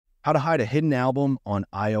How to hide a hidden album on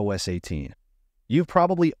iOS 18. You've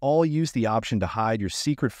probably all used the option to hide your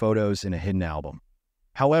secret photos in a hidden album.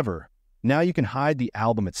 However, now you can hide the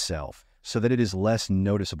album itself so that it is less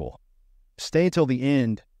noticeable. Stay until the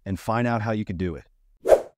end and find out how you can do it.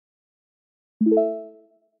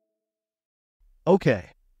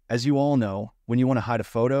 Okay, as you all know, when you want to hide a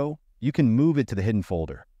photo, you can move it to the hidden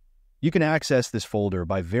folder. You can access this folder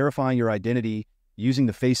by verifying your identity using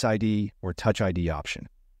the Face ID or Touch ID option.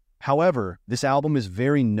 However, this album is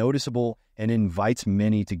very noticeable and invites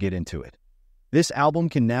many to get into it. This album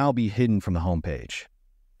can now be hidden from the homepage.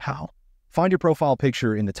 How? Find your profile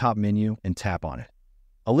picture in the top menu and tap on it.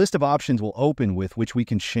 A list of options will open with which we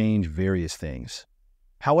can change various things.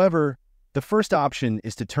 However, the first option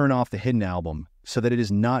is to turn off the hidden album so that it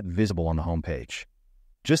is not visible on the homepage.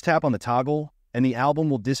 Just tap on the toggle and the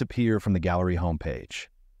album will disappear from the gallery homepage.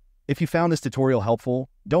 If you found this tutorial helpful,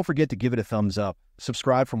 don't forget to give it a thumbs up,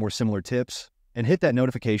 subscribe for more similar tips, and hit that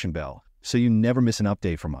notification bell so you never miss an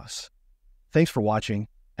update from us. Thanks for watching,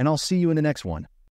 and I'll see you in the next one.